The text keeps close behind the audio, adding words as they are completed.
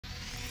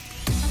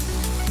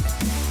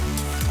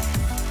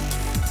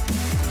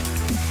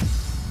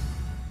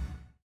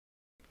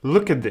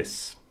Look at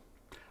this.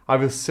 I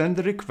will send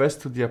a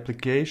request to the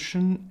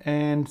application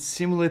and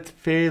simulate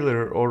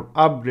failure or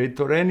upgrade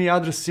or any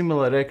other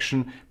similar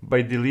action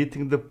by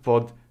deleting the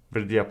pod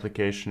where the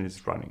application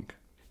is running.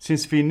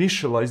 Since we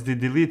initialized the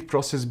delete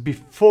process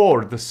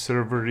before the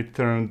server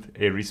returned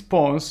a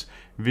response,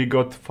 we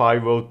got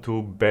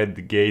 502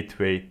 bad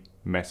gateway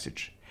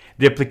message.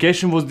 The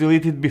application was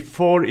deleted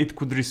before it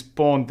could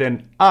respond,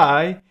 and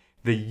I,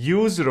 the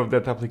user of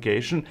that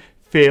application,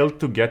 failed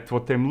to get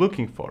what I'm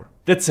looking for.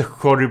 That's a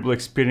horrible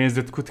experience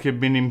that could have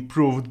been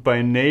improved by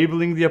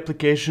enabling the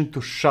application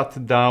to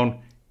shut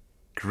down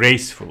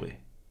gracefully.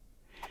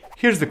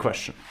 Here's the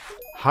question.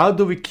 How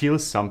do we kill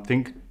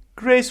something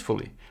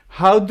gracefully?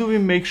 How do we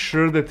make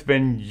sure that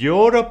when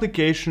your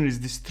application is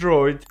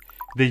destroyed,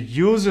 the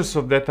users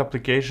of that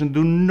application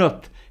do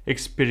not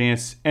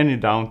experience any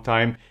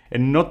downtime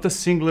and not a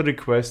single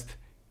request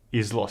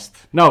is lost?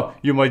 Now,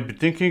 you might be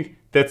thinking,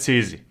 that's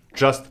easy.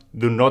 Just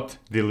do not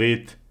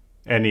delete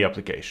any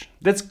application.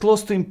 That's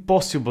close to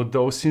impossible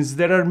though, since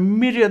there are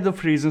myriad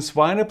of reasons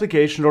why an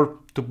application, or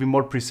to be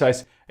more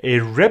precise, a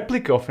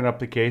replica of an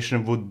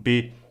application would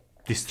be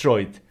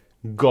destroyed,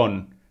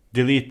 gone,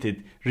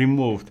 deleted,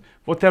 removed,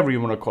 whatever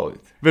you want to call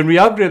it. When we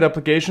upgrade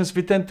applications,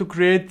 we tend to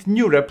create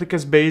new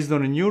replicas based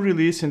on a new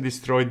release and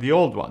destroy the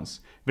old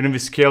ones. When we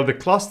scale the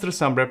cluster,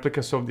 some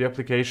replicas of the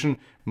application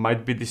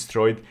might be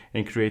destroyed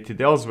and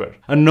created elsewhere.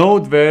 A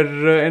node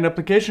where an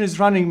application is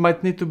running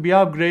might need to be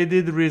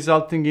upgraded,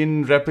 resulting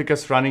in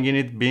replicas running in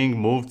it being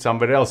moved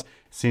somewhere else,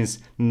 since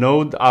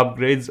node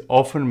upgrades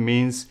often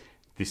means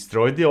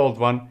destroy the old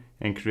one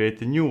and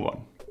create a new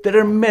one. There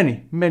are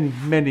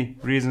many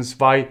reasons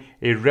why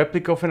a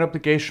replica of an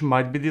application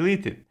might be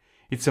deleted.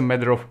 It's a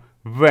matter of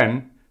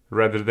when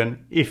rather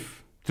than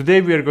if.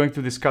 Today we are going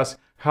to discuss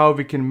how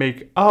we can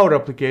make our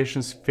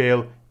applications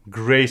fail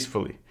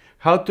gracefully.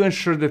 How to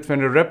ensure that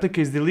when a replica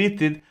is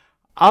deleted,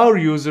 our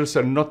users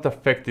are not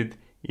affected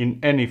in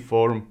any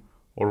form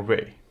or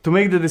way. To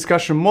make the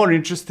discussion more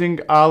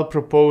interesting, I'll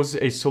propose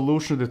a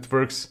solution that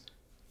works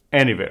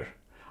anywhere.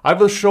 I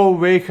will show a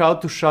way how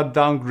to shut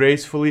down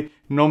gracefully,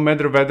 no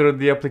matter whether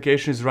the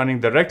application is running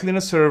directly in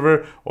a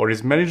server, or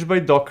is managed by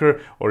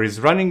Docker, or is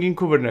running in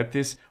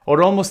Kubernetes,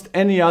 or almost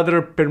any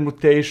other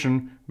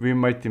permutation we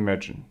might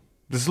imagine.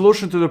 The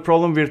solution to the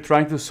problem we're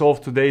trying to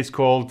solve today is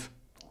called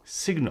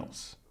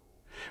signals.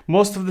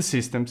 Most of the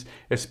systems,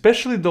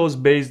 especially those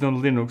based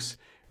on Linux,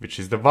 which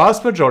is the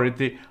vast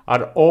majority,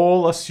 are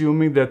all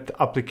assuming that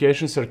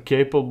applications are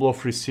capable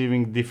of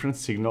receiving different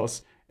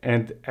signals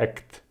and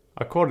act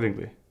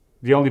accordingly.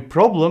 The only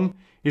problem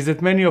is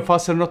that many of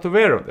us are not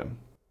aware of them.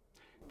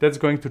 That's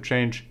going to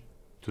change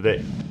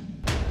today.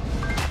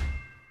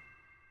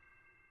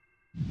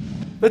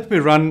 Let me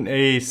run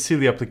a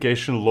silly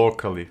application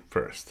locally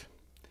first.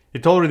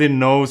 It already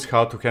knows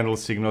how to handle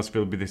signals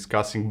we'll be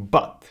discussing,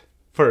 but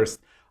first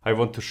I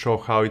want to show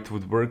how it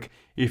would work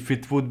if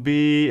it would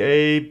be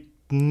a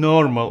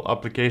normal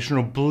application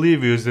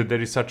oblivious that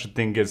there is such a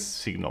thing as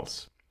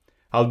signals.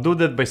 I'll do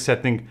that by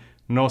setting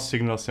no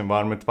signals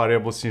environment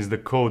variable, since the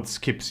code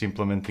skips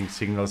implementing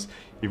signals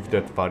if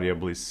that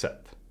variable is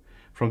set.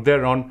 From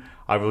there on,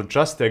 I will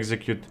just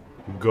execute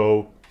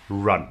go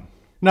run.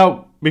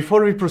 Now,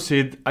 before we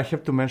proceed, I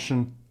have to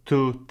mention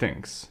two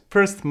things.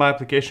 First, my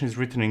application is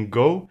written in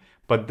Go,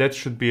 but that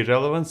should be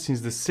irrelevant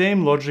since the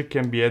same logic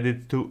can be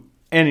added to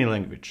any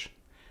language.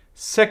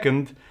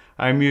 Second,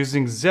 I'm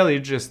using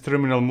Zellige as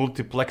terminal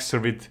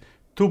multiplexer with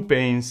 2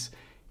 panes.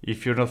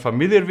 If you're not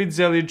familiar with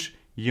Zellige,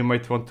 you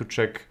might want to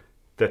check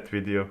that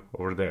video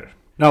over there.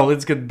 Now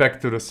let's get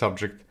back to the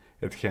subject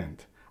at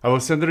hand. I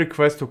will send a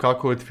request to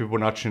calculate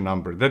Fibonacci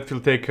number. That will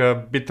take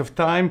a bit of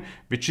time,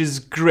 which is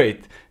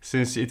great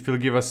since it will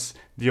give us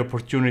the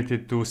opportunity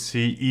to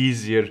see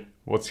easier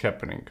what's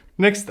happening.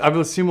 Next, I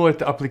will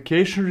simulate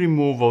application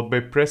removal by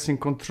pressing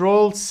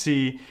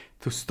Ctrl+C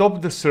to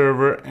stop the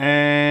server,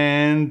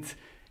 and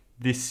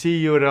the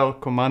curl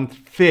command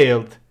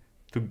failed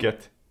to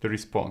get the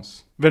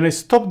response. When I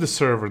stopped the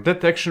server,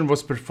 that action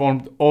was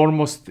performed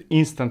almost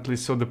instantly,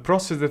 so the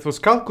process that was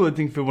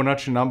calculating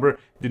Fibonacci number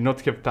did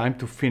not have time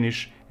to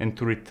finish and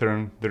to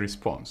return the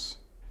response.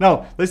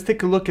 Now, let's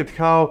take a look at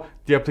how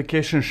the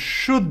application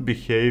should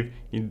behave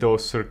in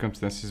those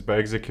circumstances by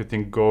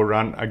executing go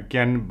run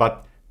again,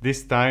 but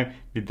this time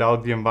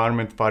without the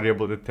environment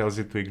variable that tells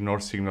it to ignore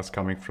signals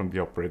coming from the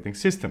operating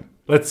system.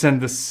 Let's send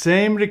the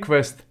same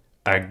request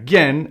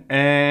again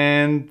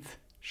and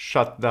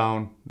shut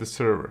down the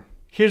server.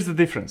 Here's the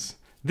difference.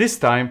 This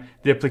time,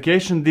 the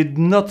application did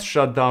not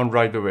shut down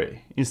right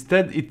away.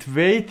 Instead, it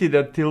waited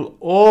until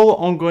all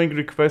ongoing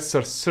requests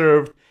are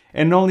served,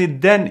 and only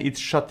then it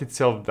shut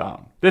itself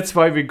down. That's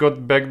why we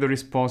got back the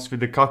response with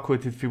the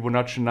calculated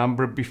Fibonacci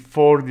number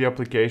before the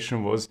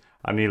application was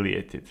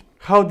annihilated.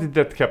 How did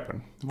that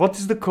happen? What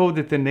is the code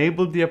that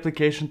enabled the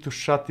application to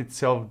shut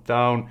itself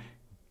down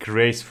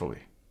gracefully?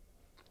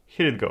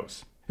 Here it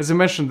goes. As I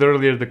mentioned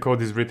earlier, the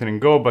code is written in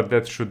Go, but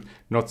that should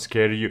not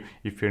scare you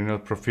if you're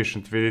not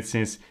proficient with it,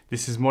 since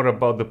this is more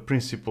about the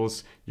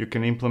principles you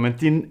can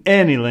implement in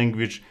any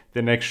language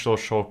than actual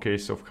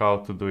showcase of how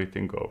to do it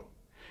in Go.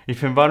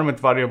 If environment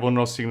variable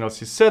no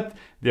signals is set,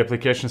 the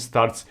application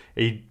starts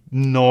a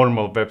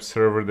normal web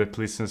server that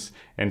listens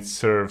and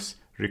serves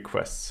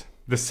requests.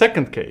 The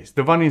second case,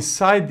 the one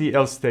inside the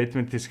else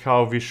statement, is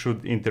how we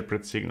should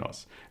interpret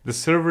signals. The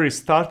server is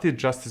started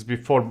just as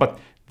before, but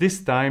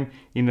this time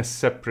in a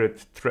separate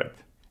thread.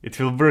 It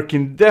will work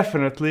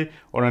indefinitely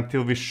or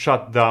until we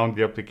shut down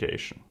the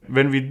application.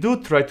 When we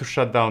do try to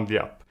shut down the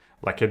app,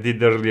 like I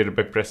did earlier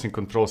by pressing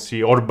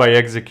Ctrl+C or by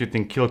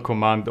executing kill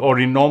command or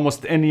in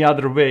almost any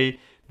other way,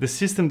 the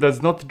system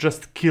does not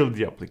just kill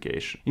the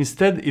application.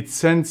 Instead, it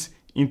sends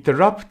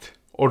interrupt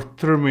or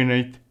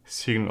terminate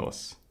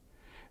signals.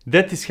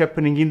 That is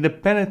happening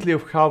independently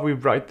of how we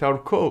write our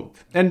code.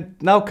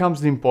 And now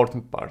comes the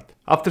important part.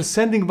 After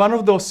sending one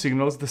of those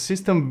signals, the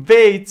system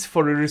waits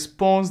for a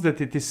response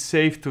that it is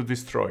safe to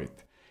destroy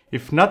it.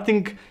 If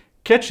nothing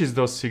catches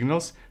those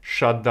signals,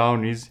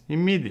 shutdown is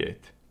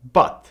immediate.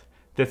 But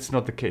that's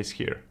not the case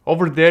here.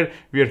 Over there,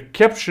 we are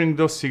capturing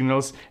those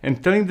signals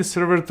and telling the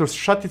server to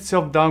shut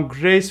itself down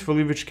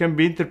gracefully, which can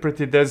be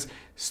interpreted as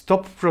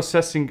stop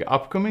processing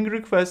upcoming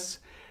requests,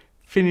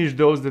 finish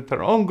those that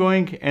are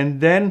ongoing,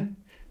 and then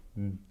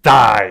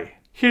die.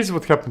 Here's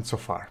what happened so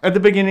far. At the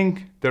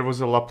beginning, there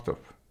was a laptop,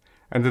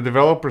 and the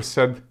developer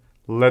said,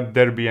 let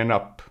there be an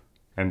app,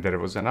 and there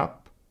was an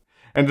app.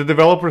 And the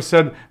developer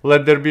said,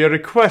 let there be a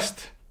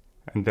request,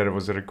 and there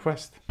was a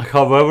request.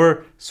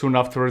 However, soon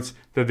afterwards,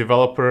 the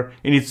developer,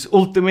 in its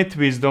ultimate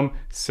wisdom,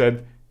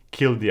 said,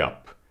 kill the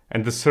app,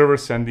 and the server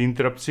sent the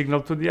interrupt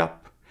signal to the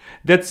app.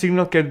 That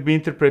signal can be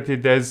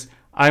interpreted as,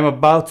 I'm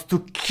about to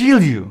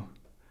kill you.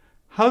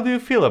 How do you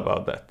feel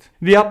about that?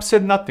 The app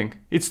said nothing.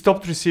 It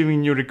stopped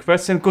receiving new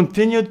requests and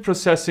continued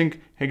processing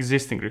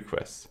existing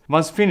requests.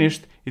 Once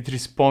finished, it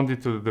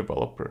responded to the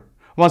developer.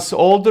 Once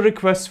all the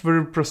requests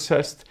were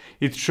processed,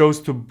 it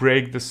chose to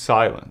break the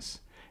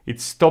silence.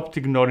 It stopped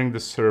ignoring the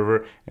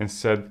server and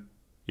said,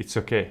 it's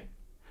okay.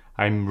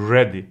 I'm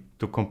ready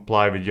to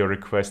comply with your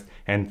request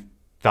and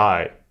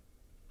die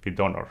with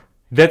honor.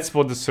 That's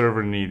what the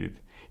server needed.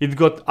 It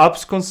got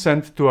app's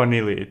consent to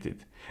annihilate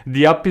it.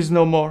 The app is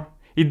no more.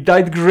 It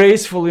died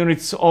gracefully on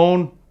its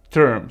own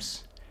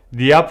terms.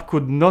 The app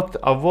could not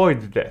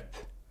avoid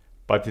that,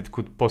 but it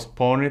could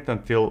postpone it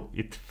until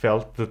it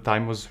felt the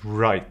time was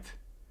right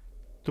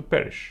to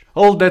perish.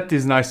 All that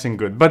is nice and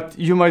good, but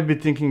you might be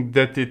thinking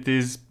that it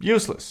is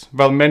useless.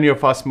 While many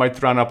of us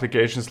might run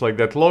applications like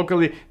that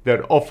locally,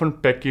 they're often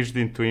packaged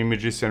into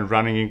images and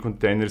running in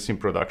containers in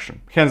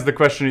production. Hence the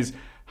question is,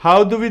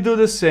 how do we do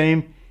the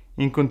same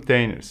in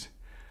containers?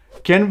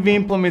 Can we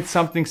implement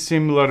something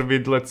similar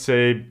with, let's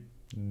say,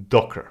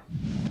 Docker?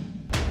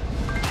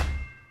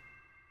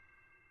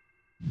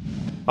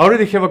 I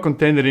already have a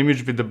container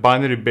image with the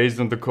binary based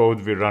on the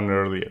code we ran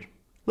earlier.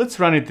 Let's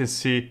run it and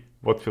see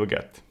what we'll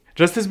get.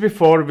 Just as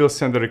before, we'll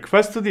send a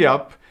request to the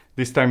app,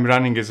 this time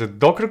running as a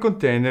Docker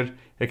container,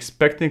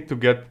 expecting to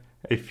get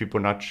a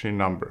Fibonacci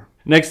number.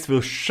 Next, we'll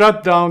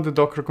shut down the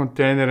Docker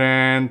container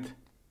and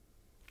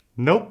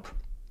nope,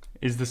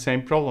 it's the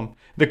same problem.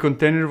 The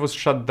container was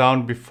shut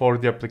down before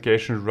the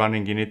application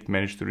running in it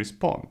managed to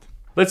respond.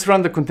 Let's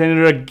run the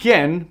container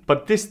again,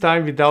 but this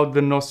time without the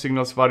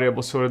noSignals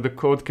variable so that the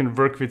code can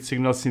work with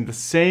signals in the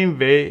same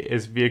way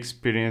as we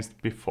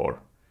experienced before.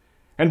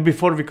 And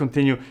before we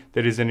continue,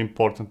 there is an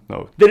important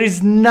note. There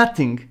is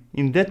nothing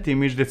in that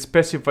image that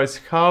specifies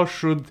how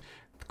should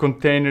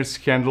containers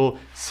handle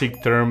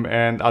SIGTERM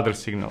and other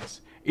signals.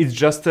 It's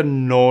just a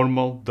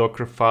normal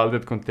Docker file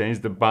that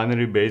contains the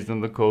binary based on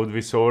the code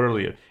we saw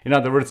earlier. In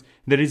other words,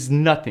 there is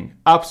nothing,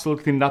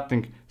 absolutely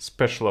nothing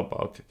special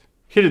about it.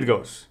 Here it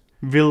goes.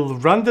 We'll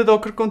run the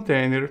Docker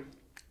container,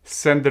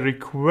 send a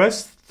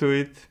request to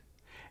it,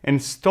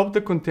 and stop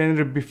the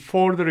container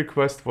before the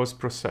request was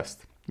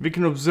processed. We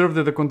can observe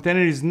that the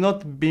container is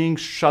not being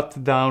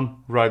shut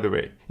down right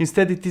away.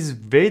 Instead, it is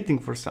waiting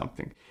for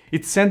something.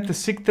 It sent a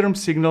SIGTERM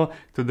signal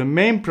to the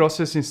main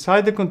process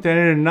inside the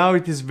container, and now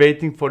it is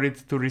waiting for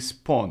it to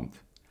respond.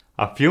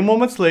 A few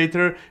moments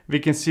later, we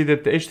can see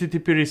that the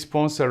HTTP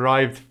response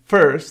arrived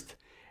first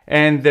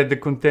and that the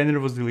container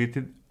was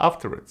deleted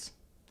afterwards.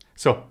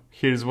 So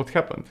here's what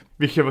happened.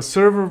 We have a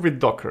server with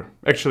Docker.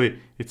 Actually,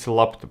 it's a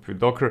laptop with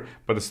Docker,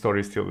 but the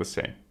story is still the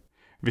same.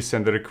 We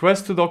send a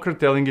request to Docker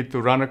telling it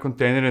to run a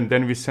container, and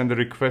then we send a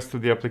request to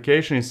the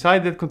application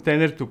inside that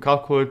container to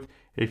calculate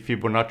a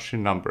Fibonacci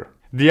number.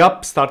 The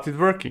app started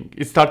working.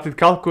 It started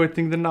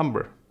calculating the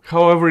number.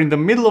 However, in the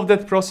middle of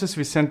that process,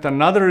 we sent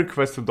another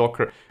request to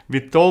Docker. We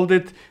told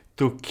it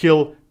to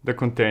kill the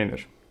container.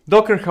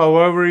 Docker,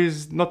 however,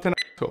 is not an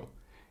asshole.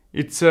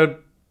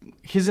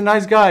 He's a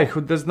nice guy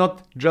who does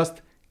not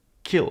just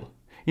kill.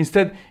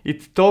 Instead,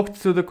 it talked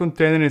to the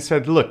container and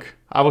said, look,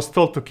 I was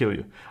told to kill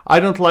you. I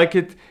don't like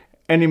it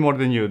any more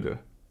than you do.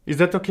 Is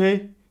that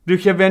okay? Do you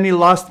have any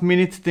last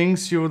minute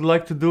things you would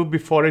like to do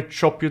before I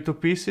chop you to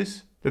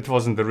pieces? That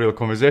wasn't the real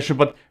conversation,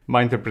 but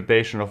my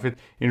interpretation of it.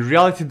 In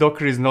reality,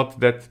 Docker is not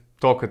that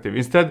talkative.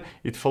 Instead,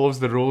 it follows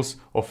the rules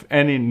of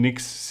any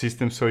Nix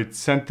system. So it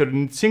sent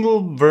a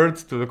single word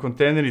to the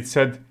container. It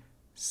said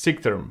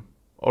SIGTERM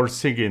or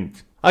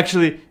SIGINT.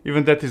 Actually,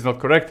 even that is not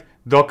correct.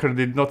 Docker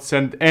did not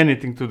send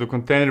anything to the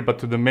container but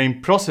to the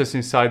main process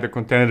inside the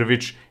container,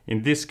 which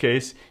in this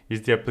case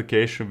is the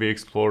application we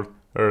explored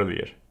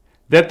earlier.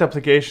 That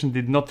application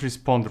did not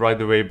respond right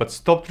away but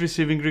stopped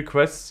receiving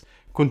requests,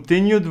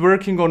 continued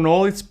working on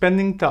all its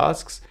pending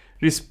tasks,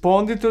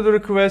 responded to the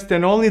request,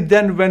 and only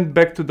then went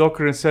back to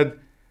Docker and said,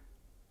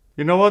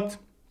 you know what?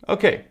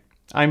 Okay,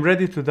 I'm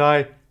ready to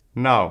die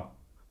now.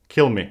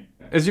 Kill me.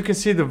 As you can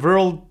see, the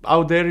world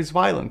out there is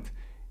violent,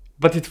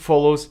 but it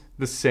follows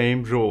the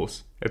same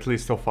rules, at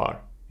least so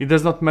far. It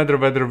does not matter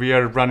whether we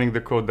are running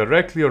the code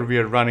directly or we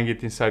are running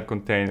it inside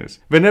containers.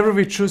 Whenever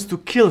we choose to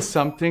kill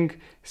something,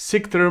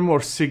 SIGTERM or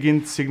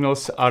SIGINT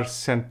signals are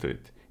sent to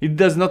it. It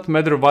does not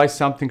matter why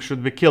something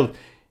should be killed.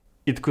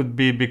 It could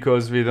be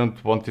because we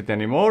don't want it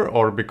anymore,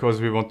 or because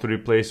we want to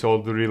replace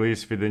old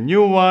release with a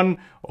new one,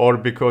 or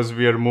because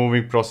we are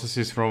moving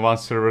processes from one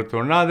server to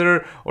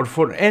another, or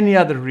for any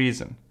other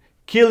reason.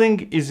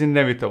 Killing is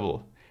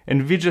inevitable,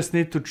 and we just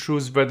need to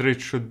choose whether it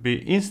should be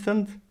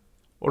instant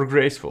or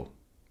graceful.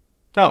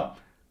 Now,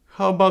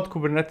 how about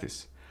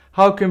Kubernetes?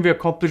 How can we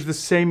accomplish the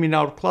same in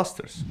our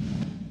clusters?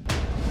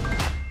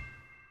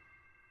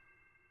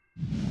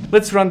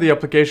 Let's run the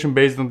application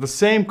based on the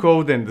same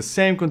code and the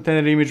same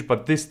container image,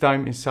 but this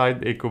time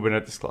inside a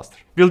Kubernetes cluster.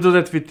 We'll do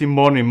that with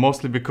Timoni,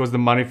 mostly because the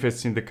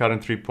manifests in the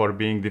current repo are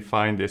being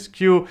defined as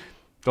Q.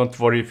 Don't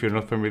worry if you're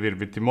not familiar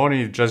with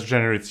Timoni, it just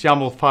generates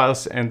YAML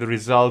files and the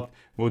result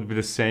would be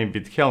the same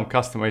with Helm,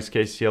 customized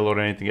KCL or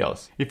anything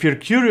else. If you're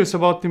curious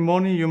about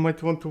Timoni, you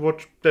might want to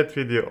watch that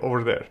video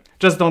over there.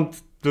 Just don't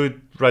do it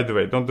right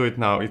away, don't do it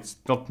now, it's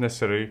not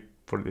necessary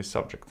for this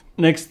subject.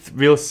 Next,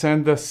 we'll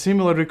send a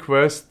similar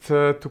request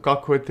to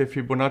calculate a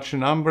Fibonacci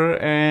number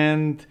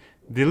and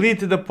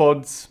delete the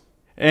pods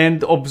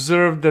and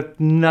observe that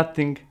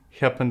nothing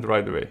happened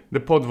right away. The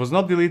pod was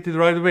not deleted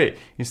right away.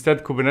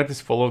 Instead,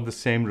 Kubernetes followed the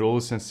same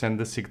rules and sent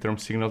the SIGTERM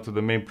signal to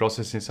the main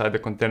process inside the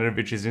container,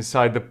 which is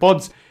inside the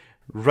pods.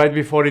 Right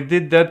before it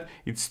did that,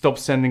 it stopped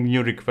sending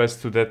new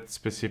requests to that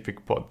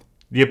specific pod.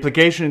 The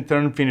application in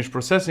turn finished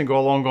processing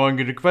all ongoing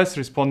requests,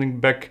 responding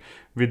back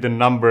with the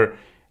number,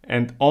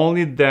 and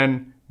only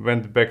then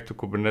went back to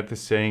Kubernetes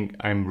saying,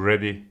 I'm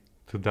ready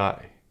to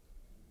die.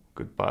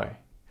 Goodbye.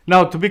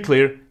 Now, to be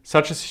clear,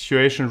 such a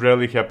situation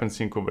rarely happens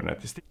in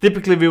Kubernetes.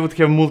 Typically, we would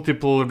have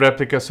multiple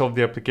replicas of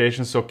the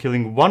application, so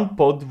killing one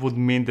pod would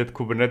mean that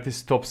Kubernetes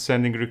stops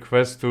sending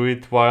requests to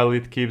it while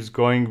it keeps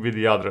going with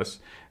the others.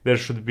 There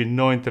should be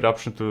no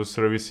interruption to the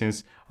service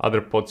since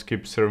other pods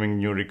keep serving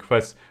new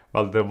requests,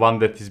 while the one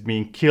that is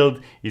being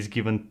killed is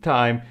given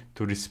time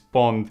to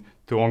respond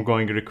to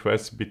ongoing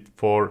requests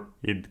before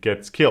it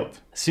gets killed.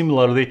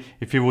 Similarly,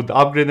 if you would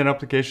upgrade an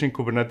application in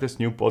Kubernetes,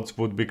 new pods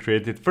would be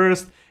created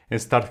first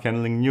and start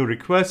handling new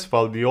requests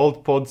while the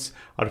old pods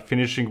are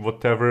finishing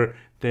whatever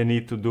they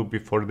need to do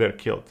before they're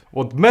killed.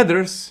 What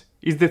matters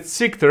is that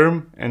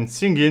SIGTERM and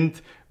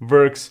SIGINT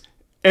works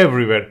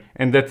everywhere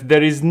and that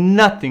there is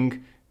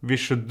nothing we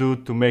should do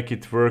to make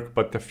it work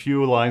but a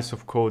few lines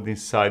of code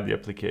inside the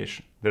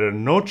application. There are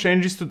no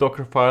changes to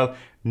Dockerfile,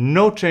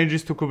 no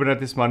changes to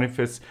Kubernetes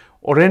manifests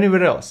or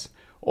anywhere else.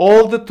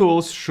 All the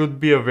tools should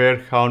be aware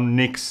how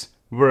Nix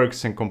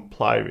works and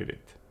comply with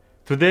it.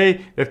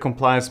 Today, that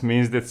compliance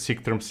means that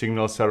SIGTERM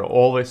signals are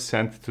always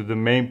sent to the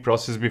main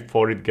process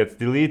before it gets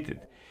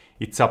deleted.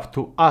 It's up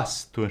to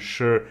us to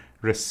ensure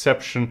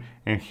reception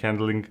and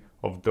handling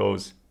of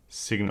those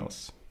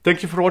signals.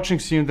 Thank you for watching.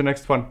 See you in the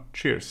next one.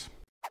 Cheers.